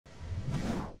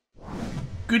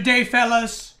Good day,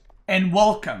 fellas, and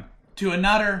welcome to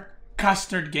another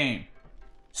custard game.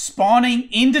 Spawning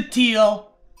in the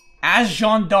teal as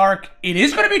Jeanne d'Arc, it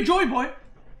is going to be Joy Boy.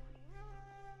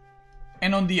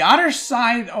 And on the other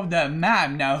side of the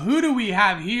map, now who do we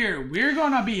have here? We're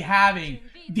going to be having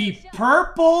the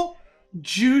purple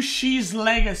Jushi's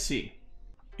Legacy.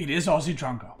 It is Aussie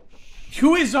Drongo.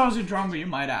 Who is Aussie Drongo, you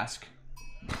might ask?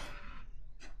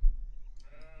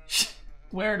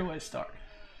 Where do I start?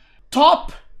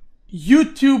 Top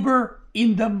YouTuber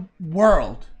in the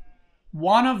world.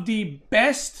 One of the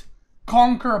best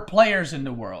Conqueror players in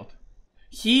the world.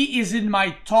 He is in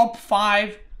my top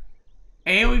 5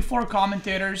 AoE4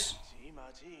 commentators.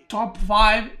 Top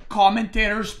 5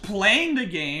 commentators playing the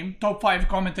game. Top 5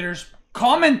 commentators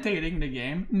commentating the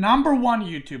game. #1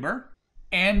 YouTuber.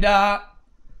 And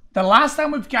the last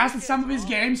time we've casted some of his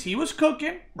games, he was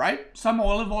cooking, right? Some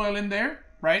olive oil in there.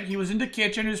 Right, he was in the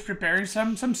kitchen. He was preparing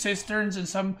some cisterns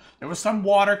and there was some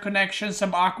water connections,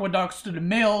 some aqueducts to the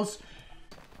mills.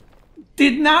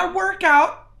 Did not work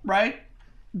out, right?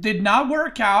 Did not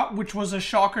work out, which was a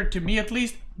shocker to me at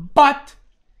least. But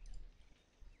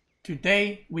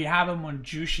today we have him on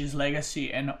Jushi's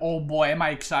Legacy, and oh boy, am I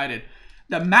excited!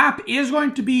 The map is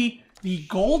going to be the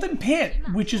Golden Pit,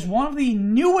 which is one of the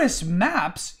newest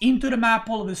maps into the map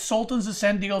pool of the Sultan's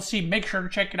Ascent DLC. Make sure to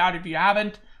check it out if you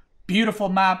haven't. Beautiful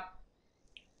map.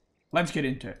 Let's get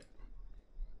into it.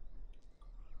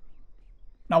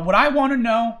 Now, what I want to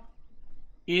know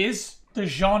is the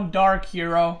Jeanne d'Arc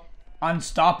hero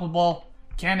unstoppable?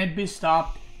 Can it be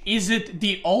stopped? Is it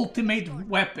the ultimate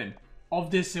weapon of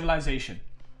this civilization?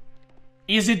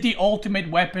 Is it the ultimate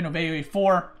weapon of AoE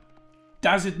 4?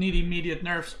 Does it need immediate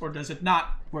nerfs or does it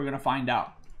not? We're going to find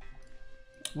out.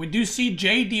 We do see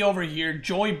JD over here,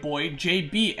 Joy Boy,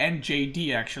 JB and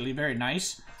JD actually, very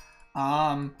nice.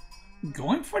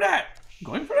 Going for that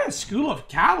School of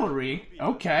Cavalry.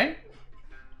 Okay.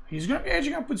 He's gonna be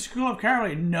edging up with School of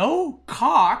Cavalry. No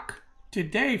cock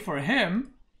today for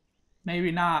him. Maybe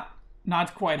not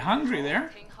quite hungry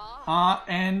there.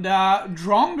 And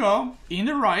Drongo in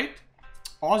the right.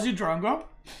 Aussie Drongo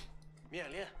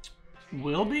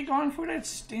will be going for that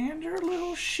standard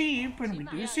little sheep, and we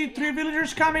do see 3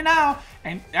 villagers coming out,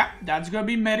 and yeah, that's gonna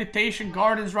be Meditation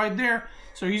Gardens right there.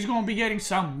 So he's gonna be getting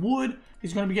some wood,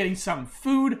 he's gonna be getting some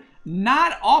food,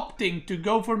 not opting to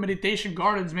go for Meditation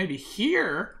Gardens, maybe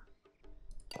here,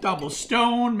 double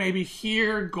stone, maybe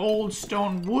here, gold,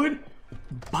 stone, wood,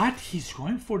 but he's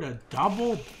going for the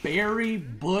double berry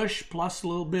bush plus a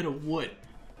little bit of wood.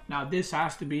 Now this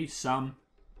has to be some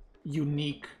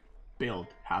unique build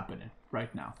happening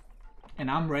right now, and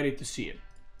I'm ready to see it.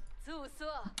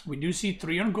 We do see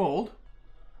 3 on gold,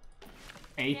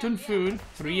 8 on food,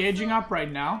 3 aging up right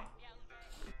now,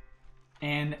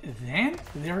 and then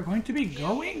they're going to be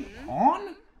going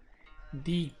on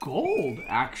the gold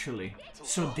actually.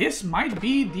 So this might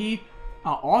be the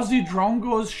Aussie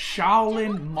Drongo's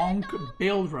Shaolin Monk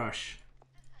build rush.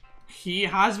 He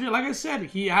has been, like I said,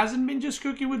 he hasn't been just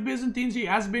cooking with Byzantines, he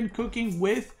has been cooking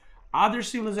with other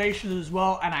civilizations as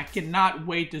well, and I cannot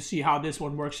wait to see how this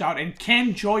one works out. And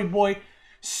can Joy Boy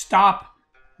stop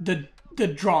the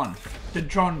drone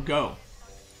go?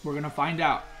 We're gonna find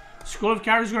out. School of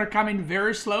Cavalry is gonna come in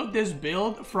very slow. This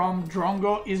build from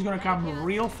Drongo is gonna come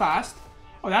real fast.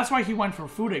 Oh, that's why he went for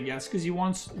food, I guess, because he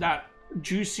wants that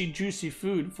juicy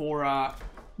food for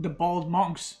the bald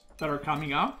monks that are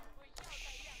coming up.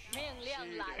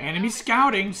 Enemy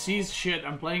scouting sees shit.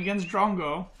 I'm playing against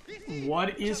Drongo.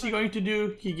 What is he going to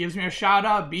do? He gives me a shout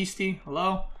out. Beasty,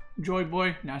 hello. Joy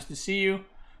Boy, nice to see you.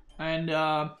 And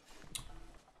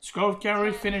School of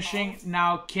Cavalry finishing.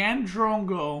 Now, can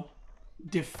Drongo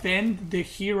defend the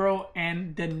hero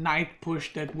and the knight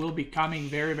push that will be coming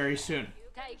very soon?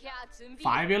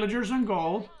 5 villagers on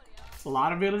gold. A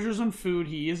lot of villagers on food.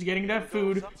 He is getting that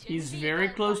food. He's very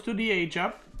close to the age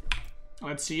up.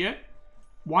 Let's see it.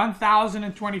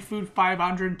 1,020 food,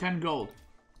 510 gold.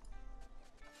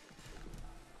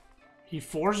 He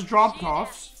force dropped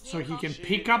off so he can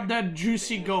pick up that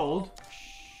juicy gold.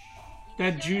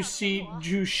 That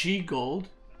juicy gold.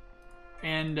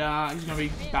 And he's going to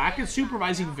be back at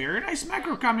supervising. Very nice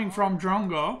macro coming from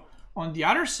Drongo. On the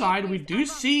other side, we do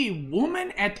see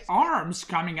Woman at Arms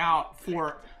coming out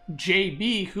for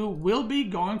JB, who will be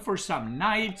going for some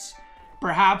knights.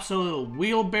 Perhaps a little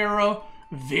wheelbarrow.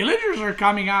 Villagers are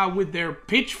coming out with their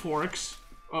pitchforks.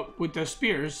 With the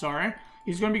spears, sorry.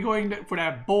 He's going to be going for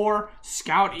that boar.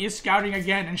 Scout is scouting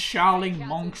again, and Shaolin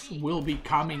monks will be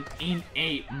coming in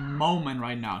a moment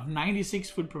right now. 96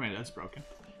 food per minute, that's broken.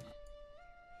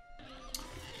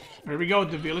 There we go.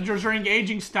 The villagers are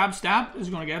engaging. Stab, stab. Is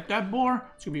going to get that boar.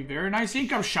 It's going to be very nice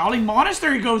income. Shaolin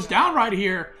Monastery goes down right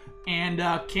here. And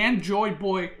can Joy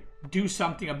Boy do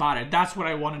something about it? That's what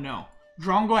I want to know.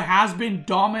 Drongo has been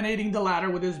dominating the ladder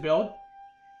with his build.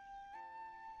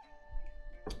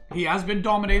 He has been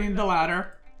dominating the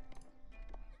ladder.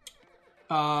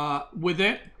 With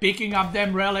it. Picking up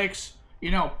them relics. You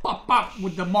know, pop, pop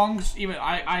with the monks. Even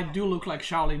I do look like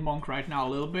Shaolin Monk right now a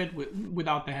little bit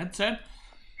without the headset.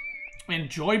 And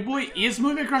Joy Boy is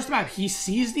moving across the map. He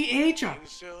sees the age up.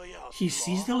 He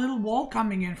sees the little wall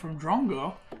coming in from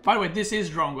Drongo. By the way, this is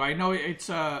Drongo. I know it's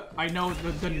I know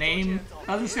the name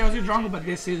doesn't say Aussie Drongo, but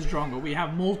this is Drongo. We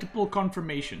have multiple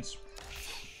confirmations.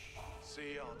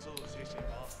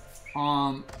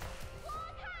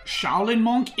 Shaolin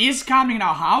Monk is coming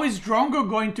now. How is Drongo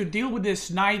going to deal with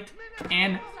this knight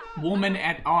and woman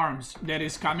at arms that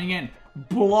is coming in?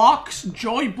 Blocks,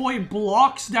 Joy Boy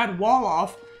blocks that wall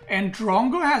off, and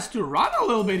Drongo has to run a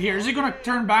little bit here. Is he gonna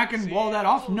turn back and wall that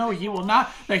off? No, he will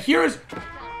not. The hero's...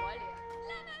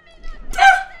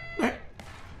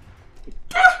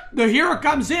 The hero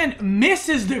comes in,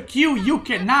 misses the Q. You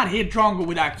cannot hit Drongo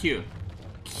with that Q.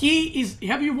 He is...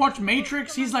 Have you watched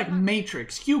Matrix? He's like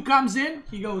Matrix. Q comes in,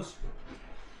 he goes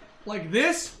like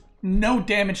this. No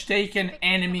damage taken,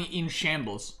 enemy in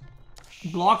shambles.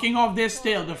 Blocking off this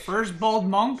still. The first bald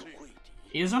monk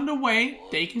is on the way,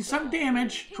 taking some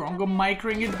damage. Drongo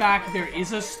microing it back. There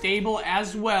is a stable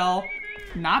as well.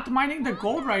 Not mining the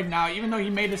gold right now, even though he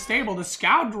made a stable. The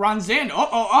scout runs in.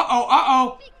 Uh-oh, uh-oh,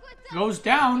 uh-oh. Goes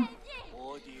down.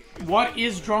 What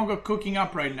is Drongo cooking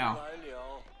up right now?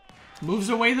 Moves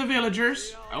away the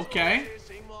villagers. Okay.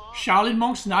 Shaolin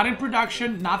Monk's not in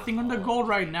production. Nothing on the gold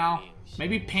right now.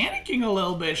 Maybe panicking a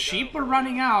little bit. Sheep are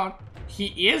running out.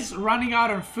 He is running out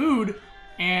of food.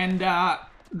 And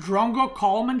Drongo,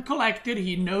 calm and collected.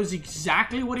 He knows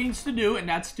exactly what he needs to do. And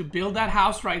that's to build that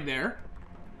house right there.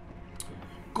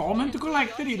 Calm and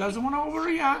collected. He doesn't want to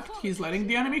overreact. He's letting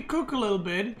the enemy cook a little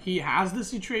bit. He has the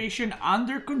situation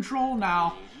under control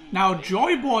now. Now,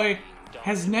 Joy Boy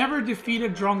has never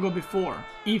defeated Drongo before.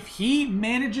 If he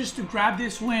manages to grab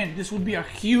this win, this would be a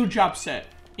huge upset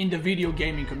in the video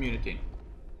gaming community.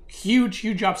 Huge,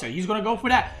 huge upset. He's gonna go for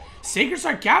that. Sacred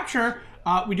Side capture.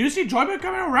 We do see Joy Boy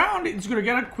coming around. He's gonna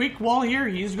get a quick wall here.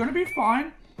 He's gonna be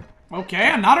fine.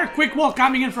 Okay, another quick wall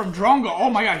coming in from Drongo. Oh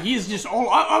my god, he's just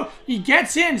all... he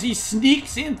gets in. He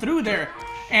sneaks in through there.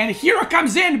 And Hero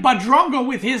comes in, but Drongo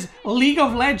with his League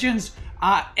of Legends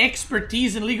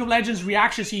expertise and League of Legends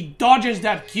reactions, he dodges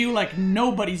that Q like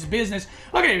nobody's business.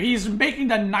 Look at him, he's making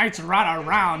the knights run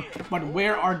around, but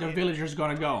where are the villagers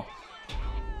gonna go?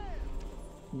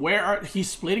 He's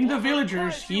splitting the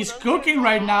villagers, he's cooking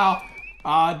right now.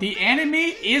 The enemy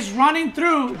is running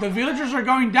through, the villagers are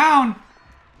going down.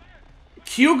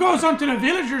 Q goes onto the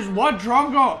villagers. What is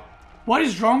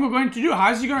Drongo going to do?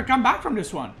 How is he gonna come back from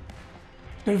this one?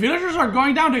 The villagers are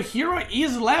going down. The hero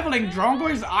is leveling. Drongo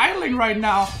is idling right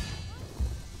now.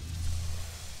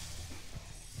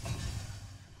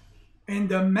 And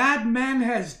the madman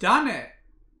has done it.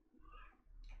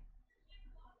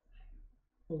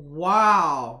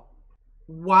 Wow.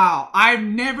 Wow. I've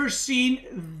never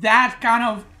seen that kind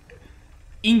of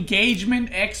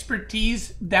engagement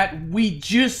expertise that we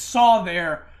just saw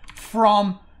there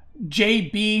from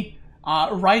JB.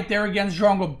 Right there against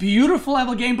Drongo. Beautiful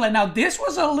level gameplay. Now, this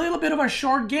was a little bit of a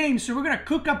short game, so we're going to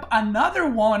cook up another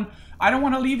one. I don't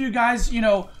want to leave you guys, you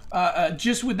know,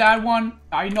 just with that one.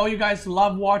 I know you guys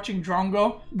love watching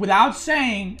Drongo. Without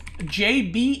saying,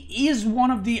 JB is one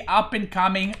of the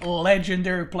up-and-coming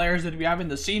legendary players that we have in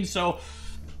the scene. So,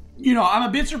 you know, I'm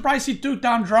a bit surprised he took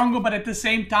down Drongo, but at the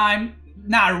same time,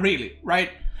 not really,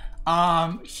 right?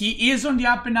 He is on the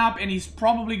up-and-up, and he's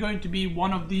probably going to be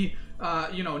one of the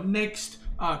you know, next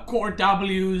Core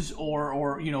W's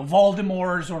or you know,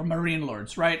 Voldemorts or Marine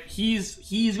Lords, right?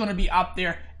 He's gonna be up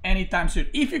there anytime soon.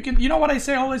 If you can, you know what I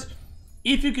say always?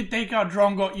 If you can take out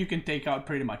Drongo, you can take out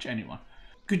pretty much anyone.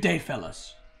 Good day,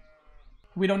 fellas.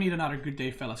 We don't need another good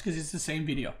day, fellas, because it's the same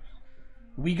video.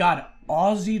 We got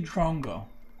Aussie Drongo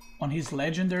on his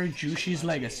legendary Jushi's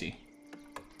Legacy.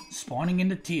 Spawning in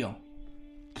the teal.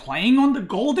 Playing on the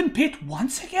golden pit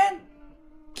once again?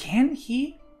 Can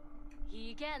he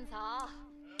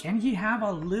have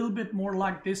a little bit more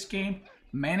luck this game?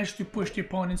 Manage to push the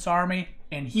opponent's army,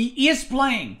 and he is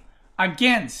playing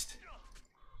against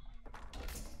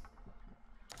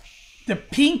the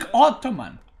pink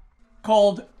Ottoman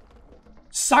called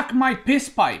Suck My Piss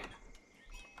Pipe.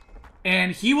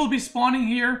 And he will be spawning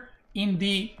here in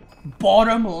the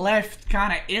bottom left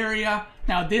kind of area.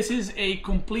 Now, this is a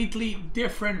completely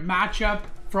different matchup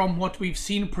from what we've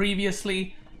seen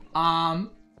previously.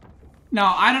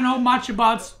 Now, I don't know much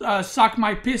about Suck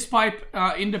My Piss Pipe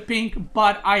in the pink,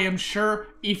 but I am sure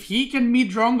if he can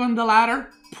meet Drongo on the ladder,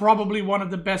 probably one of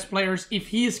the best players. If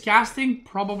he is casting,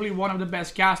 probably one of the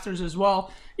best casters as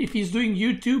well. If he's doing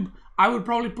YouTube, I would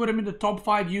probably put him in the top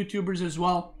 5 YouTubers as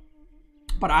well.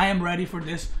 But I am ready for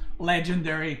this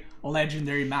legendary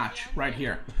match right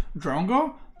here.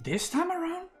 Drongo, this time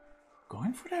around,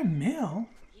 going for that mill.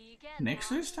 Next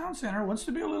to his town center, wants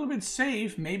to be a little bit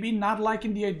safe, maybe not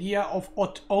liking the idea of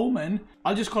Omen.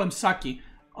 I'll just call him Saki.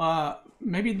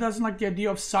 Maybe he doesn't like the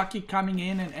idea of Saki coming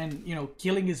in and you know,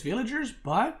 killing his villagers,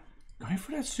 but going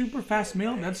for that super fast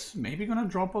mill, that's maybe gonna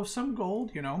drop off some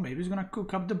gold, you know, maybe he's gonna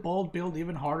cook up the bold build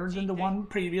even harder than the one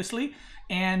previously.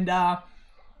 And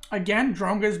again,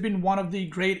 Drongo has been one of the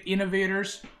great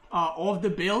innovators of the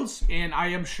builds, and I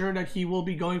am sure that he will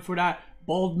be going for that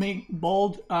bold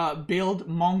build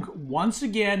monk once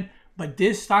again, but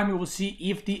this time we will see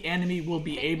if the enemy will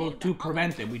be able to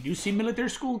prevent it. We do see military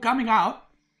school coming out.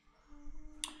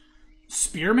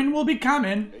 Spearmen will be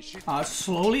coming,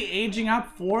 slowly aging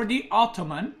up for the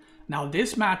Ottoman. Now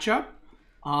this matchup,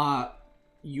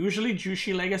 usually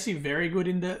Jushi Legacy very good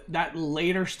in that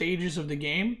later stages of the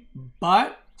game,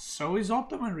 but so is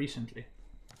Ottoman recently.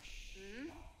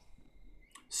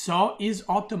 So is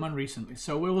Ottoman recently.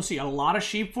 So we will see a lot of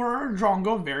sheep for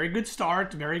Drongo. Very good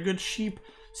start. Very good sheep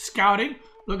scouting.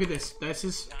 Look at this. This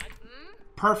is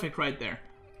perfect right there.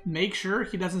 Make sure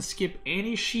he doesn't skip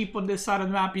any sheep on this side of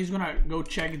the map. He's going to go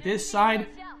check this side.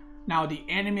 Now the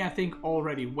enemy I think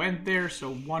already went there.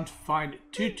 So won't find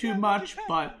too much.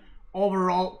 But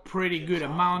overall pretty good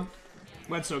amount.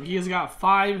 Let's go. He's got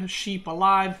 5 sheep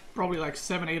alive. Probably like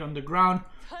 7, 8 on the ground.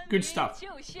 Good stuff.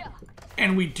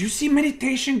 And we do see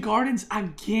Meditation Gardens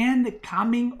again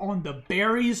coming on the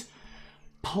berries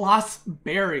plus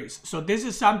berries. So this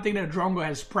is something that Drongo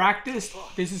has practiced.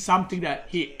 This is something that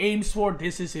he aims for.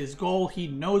 This is his goal. He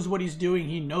knows what he's doing.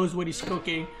 He knows what he's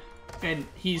cooking. And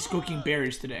he's cooking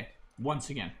berries today. Once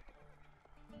again.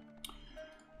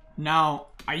 Now,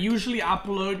 I usually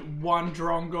upload 1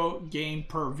 Drongo game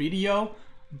per video.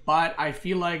 But I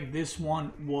feel like this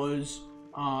one was...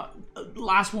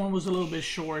 last one was a little bit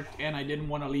short and I didn't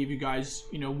want to leave you guys,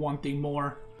 you know, wanting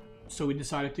more, so we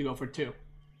decided to go for 2.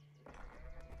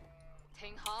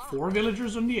 4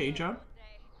 villagers on the age up,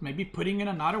 maybe putting in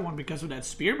another one because of that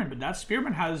spearman, but that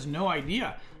spearman has no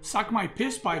idea. Suck My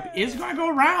Piss Pipe is gonna go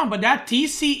around, but that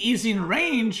TC is in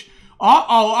range.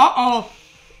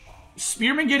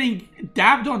 Spearman getting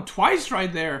dabbed on twice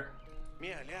right there.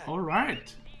 All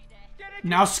right,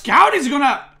 now Scout is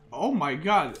gonna, oh my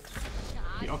god.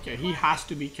 Okay, he has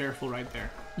to be careful right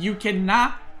there. You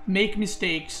cannot make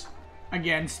mistakes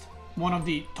against one of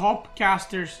the top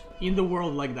casters in the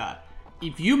world like that.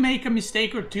 If you make a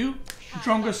mistake or two,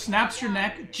 Drongo snaps your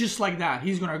neck just like that.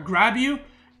 He's gonna grab you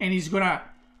and he's gonna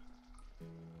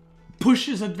push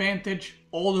his advantage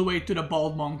all the way to the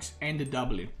Bald Monks and the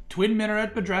W. Twin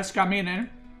Minaret Address coming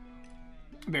in.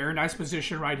 Very nice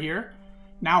position right here.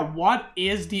 Now, what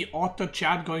is the Auto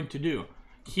Chat going to do?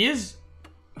 His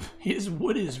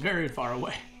wood is very far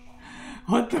away.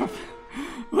 What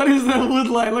is that wood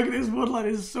line? Look at this wood line,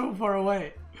 is so far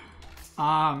away.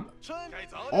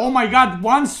 Oh my god,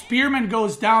 1 spearman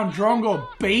goes down. Drongo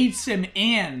baits him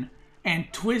in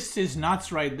and twists his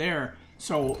nuts right there.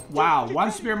 So, wow,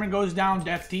 1 spearman goes down.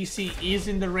 That TC is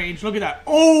in the range. Look at that.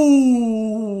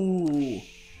 Oh!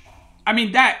 I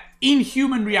mean, that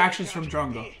inhuman reactions from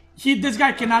Drongo. This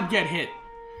guy cannot get hit.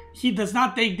 He does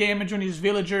not take damage on his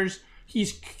villagers.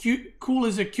 He's cool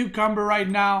as a cucumber right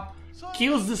now.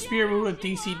 Kills the spear with a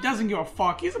TC. Doesn't give a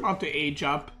fuck. He's about to age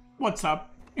up. What's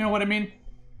up? You know what I mean?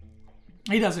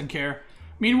 He doesn't care.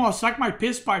 Meanwhile, Suck My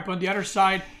Piss Pipe on the other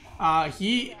side.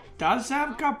 He does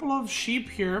have a couple of sheep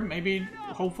here. Maybe,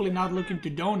 hopefully not looking to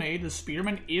donate. The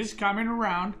spearman is coming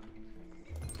around.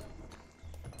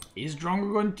 Is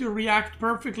Drongo going to react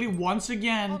perfectly once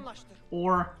again?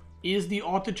 Or is the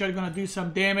auto chat going to do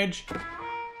some damage?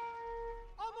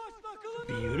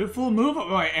 Beautiful move.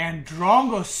 Oh, and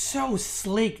Drongo so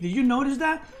slick. Did you notice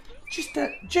that? Just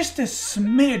a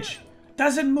smidge.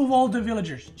 Doesn't move all the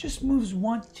villagers. Just moves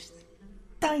one, just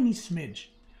a tiny smidge.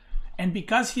 And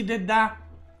because he did that,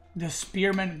 the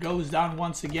spearman goes down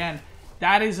once again.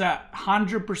 That is a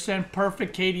 100%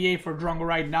 perfect KDA for Drongo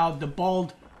right now. The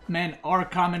bald men are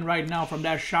coming right now from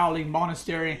that Shaolin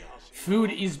monastery.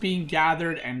 Food is being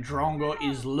gathered and Drongo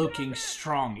is looking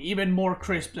strong. Even more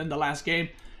crisp than the last game.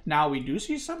 Now we do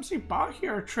see some Sipa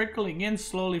here trickling in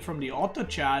slowly from the auto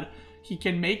chat. He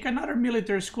can make another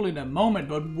military school in a moment,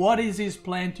 but what is his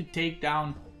plan to take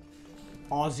down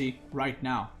Aussie right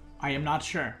now? I am not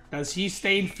sure. Does he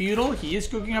stay in feudal? He is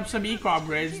cooking up some eco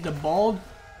upgrades. The bald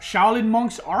Shaolin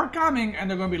monks are coming, and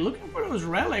they're going to be looking for those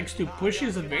relics to push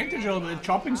his advantage a little bit.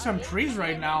 Chopping some trees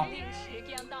right now.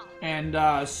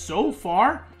 And so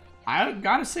far, I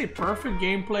gotta say, perfect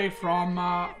gameplay from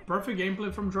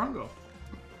Drongo.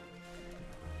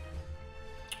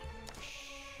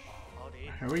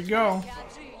 Here we go.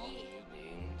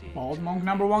 Bald monk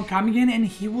number 1 coming in, and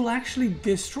he will actually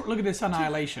destroy. Look at this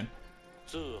annihilation.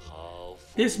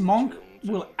 This monk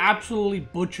will absolutely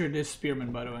butcher this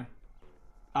spearman, by the way.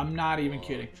 I'm not even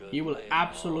kidding. He will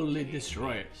absolutely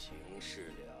destroy it.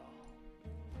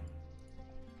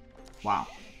 Wow.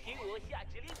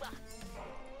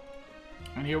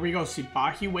 And here we go.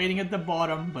 Sipahi waiting at the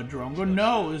bottom, but Drongo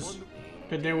knows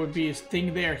that there would be a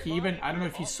thing there. He even, I don't know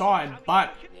if he saw it,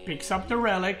 but picks up the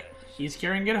relic. He's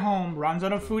carrying it home, runs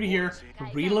out of food here,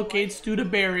 relocates to the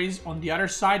berries. On the other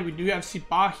side, we do have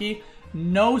Sipahi.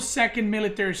 No second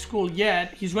military school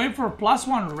yet. He's going for a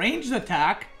 +1 ranged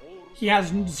attack. He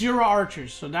has 0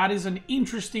 archers, so that is an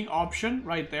interesting option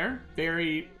right there.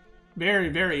 Very, very,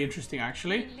 very interesting,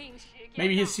 actually.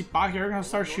 Maybe his Sipahi are going to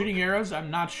start shooting arrows. I'm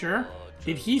not sure.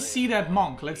 Did he see that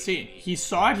monk? Let's see. He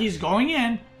saw it. He's going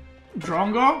in.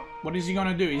 Drongo, what is he going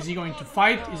to do? Is he going to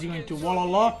fight? Is he going to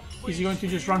walala? Is he going to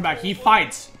just run back? He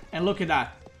fights. And look at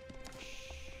that.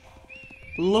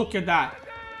 Look at that.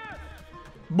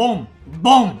 Boom.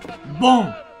 Boom.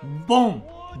 Boom. Boom.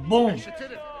 Boom.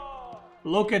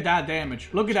 Look at that damage.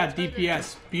 Look at that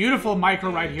DPS. Beautiful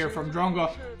micro right here from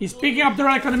Drongo. He's picking up the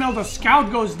relic in the middle. The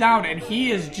scout goes down, and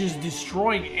he is just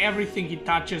destroying everything he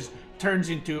touches. Turns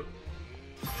into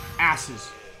ashes,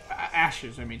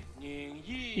 I mean.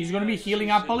 He's going to be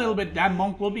healing up a little bit. That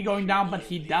monk will be going down, but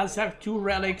he does have 2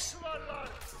 relics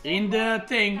in the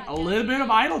thing. A little bit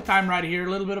of idle time right here. A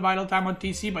little bit of idle time on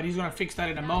TC, but he's going to fix that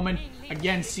in a moment.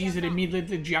 Again, sees it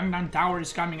immediately. Jiangnan Tower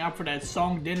is coming up for that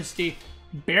Song Dynasty.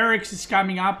 Barracks is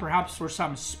coming up, perhaps for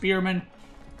some spearmen.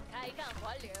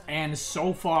 And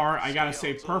so far, I gotta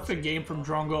say, perfect game from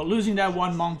Drongo. Losing that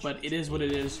 1 monk, but it is what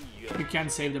it is. You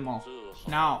can't save them all.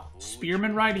 Now,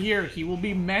 spearman right here, he will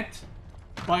be met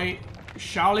by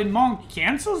Shaolin monk.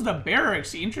 Cancels the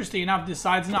barracks. Interesting enough,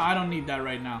 decides, no, I don't need that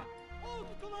right now.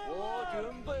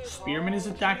 Spearman is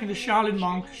attacking the Shaolin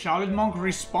monk. Shaolin monk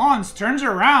responds, turns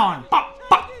around. Pop,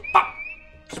 pop, pop.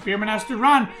 Spearman has to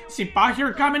run. Sipahi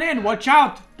are coming in. Watch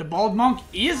out. The bald monk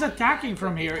is attacking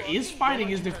from here. Is fighting.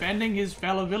 Is defending his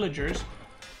fellow villagers.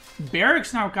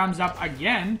 Barracks now comes up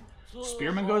again.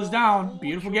 Spearman goes down.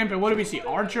 Beautiful gameplay. What do we see?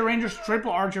 Archer Rangers. Triple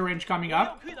Archer Range coming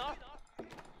up.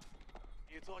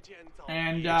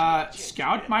 And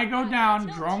Scout might go down.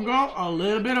 Drongo, a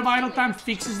little bit of idle time.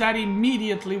 Fixes that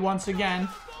immediately once again.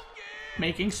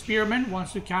 Making Spearman.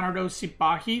 Wants to counter those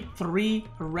Sipahi. 3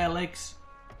 relics.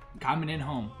 Coming in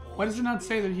home. Why does it not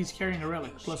say that he's carrying a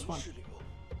relic? +1.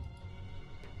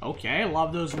 Okay,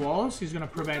 love those walls. He's going to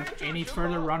prevent any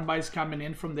further run-bys coming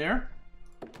in from there.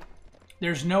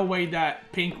 There's no way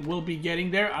that Pink will be getting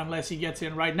there unless he gets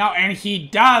in right now. And he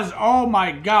does! Oh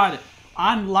my god!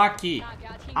 Unlucky.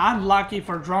 Unlucky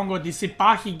for Drongo. The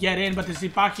Sipahi get in, but the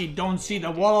Sipahi don't see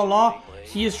the wall of law.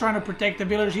 He is trying to protect the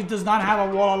village. He does not have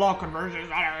a wall of law conversion.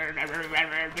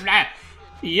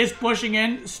 He is pushing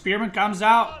in. Spearman comes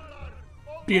out.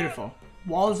 Beautiful.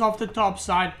 Wall is off the top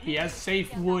side. He has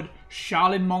safe wood.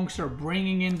 Shaolin monks are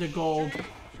bringing in the gold.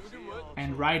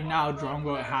 And right now,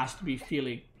 Drongo has to be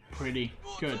feeling pretty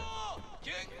good.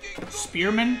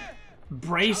 Spearman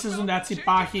braces on that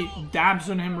Sipahi. Dabs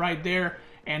on him right there.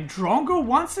 And Drongo,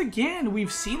 once again,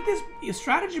 we've seen this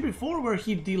strategy before where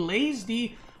he delays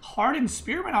the hardened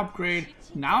Spearman upgrade.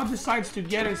 Now decides to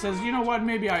get it. Says, you know what?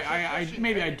 Maybe I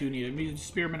do need it. Maybe the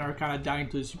Spearmen are kind of dying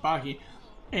to the Sipahi.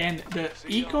 And the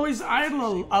eco is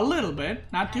idle a little bit,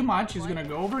 not too much. He's gonna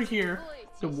go over here.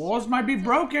 The walls might be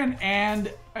broken,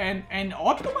 and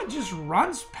Ottoman just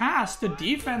runs past the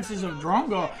defenses of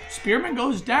Drongo. Spearman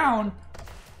goes down.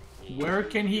 Where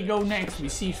can he go next? We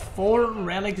see 4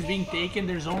 relics being taken.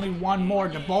 There's only 1 more.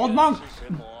 The bald monk.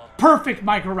 Perfect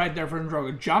micro right there from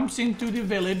Drongo. Jumps into the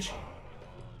village.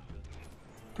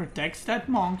 Protects that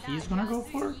monk. He's gonna go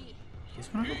for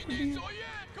the...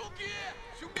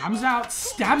 Comes out,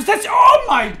 stabs that... Oh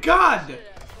my god!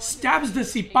 Stabs the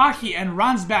Sipahi and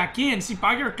runs back in.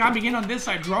 Sipahi are coming in on this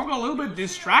side. Drongo a little bit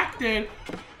distracted.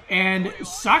 And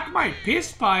suck my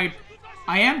piss pipe.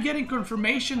 I am getting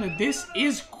confirmation that this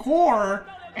is Core.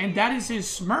 And that is his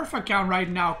Smurf account right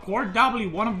now. Core W,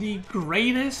 one of the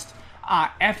greatest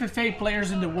FFA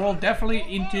players in the world.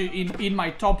 Definitely in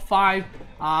my top 5.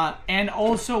 And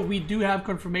also we do have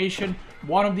confirmation.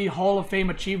 One of the Hall of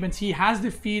Fame achievements, he has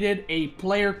defeated a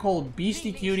player called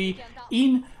Beastyqt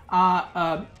in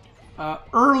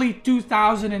early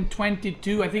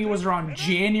 2022. I think it was around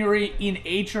January in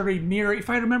HRE Mirror. If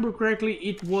I remember correctly,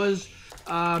 it was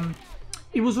on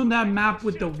that map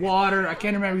with the water. I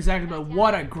can't remember exactly, but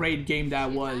what a great game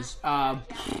that was.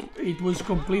 It was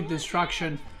complete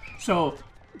destruction. So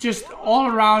just all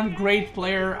around great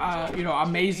player, you know,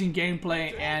 amazing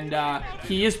gameplay, and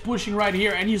he is pushing right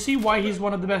here, and you see why he's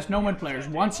one of the best Nomad players.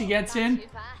 Once he gets in,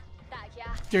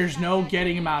 there's no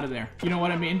getting him out of there. You know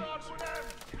what I mean?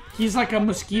 He's like a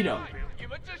mosquito,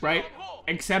 right?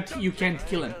 Except you can't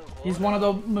kill him. He's one of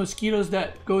the mosquitoes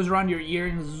that goes around your ear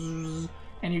and zzz,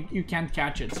 and you can't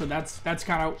catch it. So that's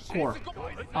kind of core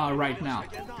right now.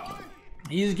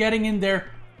 He's getting in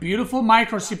there. Beautiful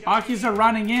micro. Sipakis are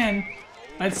running in.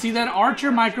 Let's see that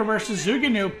Archer micro versus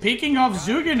Zuganu. Picking off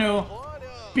Zuganu.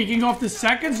 Picking off the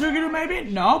second Zuganu maybe?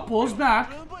 No, pulls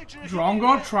back.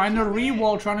 Drongo trying to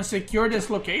re-wall, trying to secure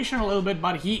this location a little bit,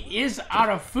 but he is out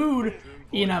of food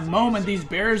in a moment. These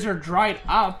bears are dried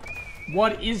up.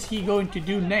 What is he going to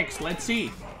do next? Let's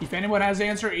see. If anyone has the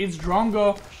answer, it's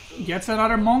Drongo. Gets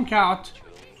another monk out.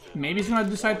 Maybe he's going to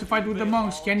decide to fight with the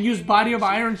monks. Can use Body of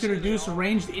Iron to reduce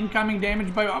ranged incoming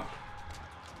damage by up.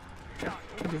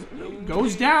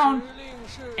 Goes down.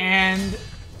 And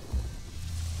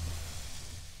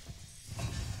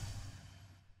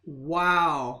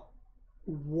wow.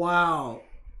 Wow.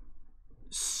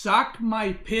 Suck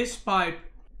my piss pipe.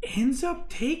 Ends up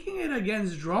taking it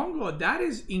against Drongo. That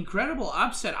is incredible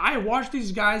upset. I watched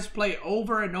these guys play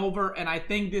over and over, and I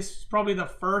think this is probably the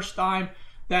first time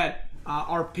that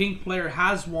our pink player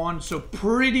has won. So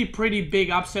pretty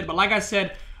big upset. But like I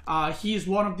said, he's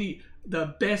one of the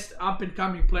best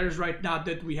up-and-coming players right now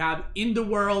that we have in the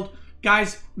world.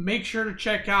 Guys, make sure to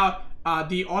check out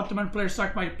the Ottoman player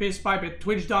Suck My Piss Pipe at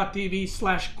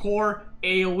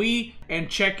twitch.tv/coreaoe,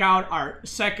 and check out our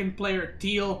second player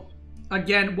Teal.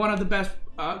 Again, one of the best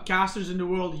casters in the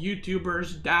world,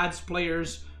 YouTubers, dads,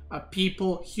 players,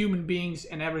 people, human beings,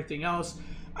 and everything else.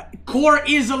 Core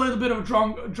is a little bit of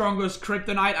Drongo's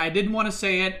kryptonite. I didn't want to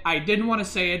say it.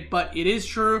 But it is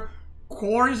true.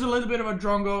 Core is a little bit of a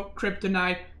Drongo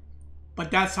kryptonite,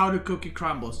 but that's how the cookie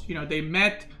crumbles. You know, they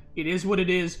met. It is what it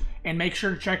is. And make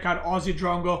sure to check out Aussie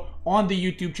Drongo on the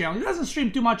YouTube channel. He doesn't stream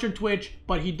too much on Twitch,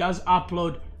 but he does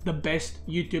upload the best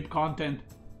YouTube content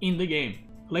in the game.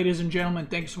 Ladies and gentlemen,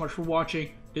 thank you so much for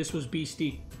watching. This was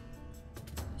Beasty.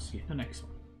 See you in the next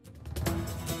one.